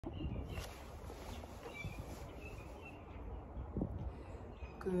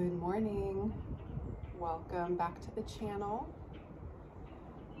Good morning. Welcome back to the channel.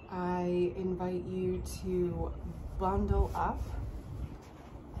 I invite you to bundle up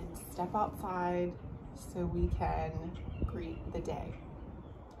and step outside so we can greet the day.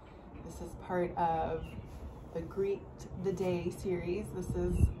 This is part of the Greet the Day series. This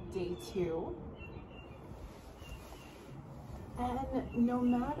is day 2. And no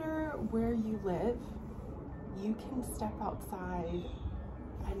matter where you live, you can step outside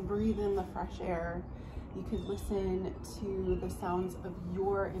and breathe in the fresh air. You could listen to the sounds of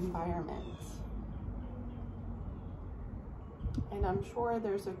your environment. And I'm sure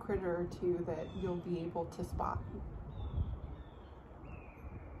there's a critter or two that you'll be able to spot.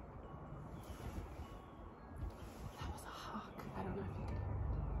 That was a hawk. I don't know if you could hear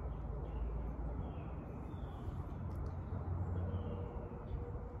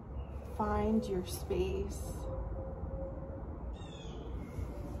it. Find your space.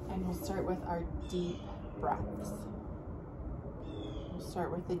 And we'll start with our deep breaths. We'll start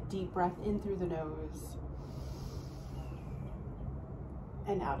with a deep breath in through the nose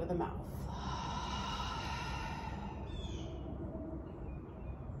and out of the mouth.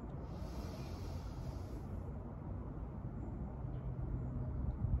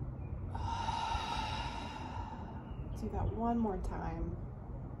 Do that one more time.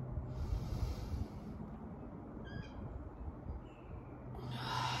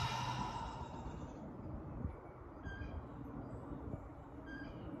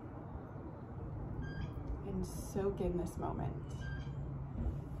 And soak in this moment.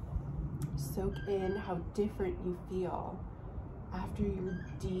 Soak in how different you feel after your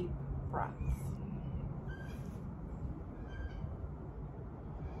deep breaths.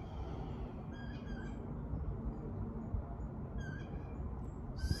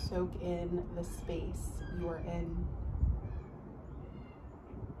 Soak in the space you are in.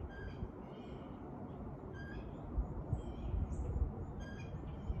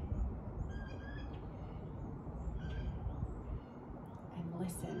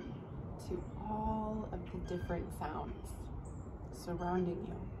 Listen to all of the different sounds surrounding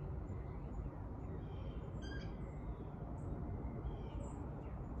you.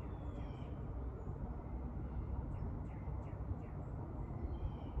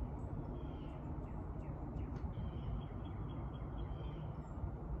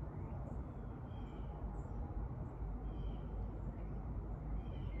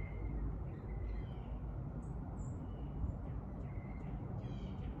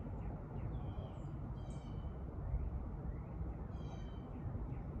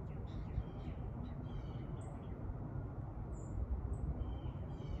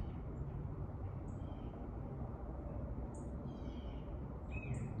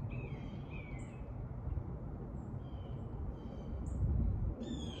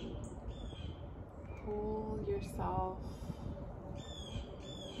 Pull yourself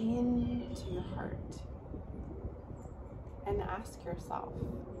into your heart and ask yourself,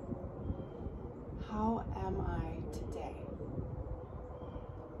 how am I today?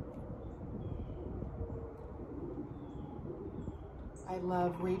 I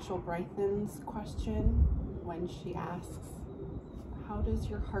love Rachel Brython's question when she asks, how does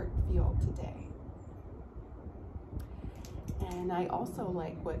your heart feel today? And I also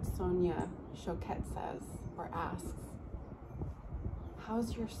like what Sonia Choquette says or asks,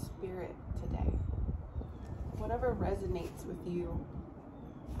 how's your spirit today? Whatever resonates with you,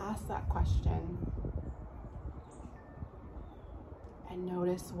 ask that question and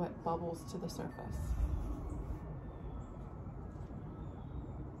notice what bubbles to the surface.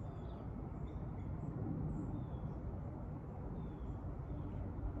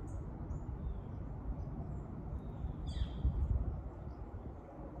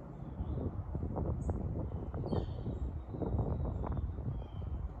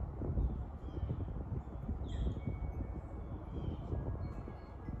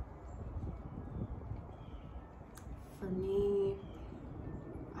 For me,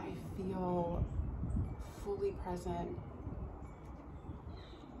 I feel fully present,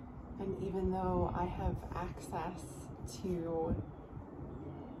 and even though I have access to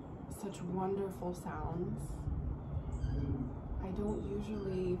such wonderful sounds, I don't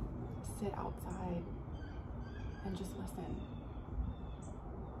usually sit outside and just listen.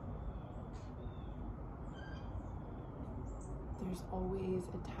 There's always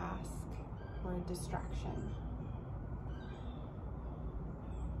a task or a distraction.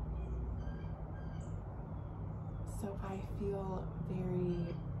 So I feel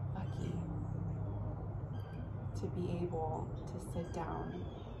very lucky to be able to sit down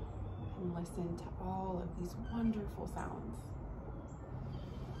and listen to all of these wonderful sounds.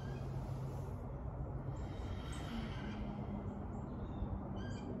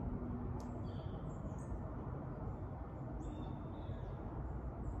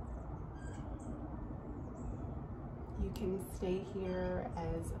 You can stay here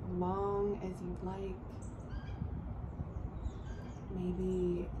as long as you'd like.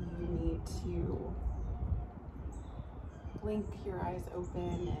 Maybe you need to blink your eyes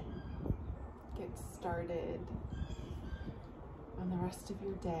open and get started on the rest of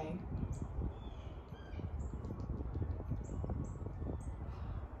your day.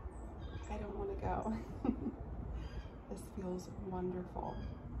 I don't want to go. This feels wonderful.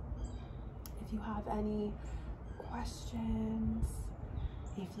 If you have any questions,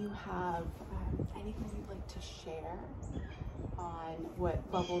 if you have anything you'd like to share on what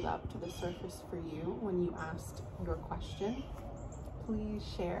bubbled up to the surface for you when you asked your question, please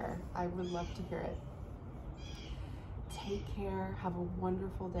share. I would love to hear it. Take care, have a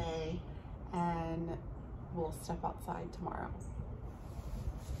wonderful day, and we'll step outside tomorrow.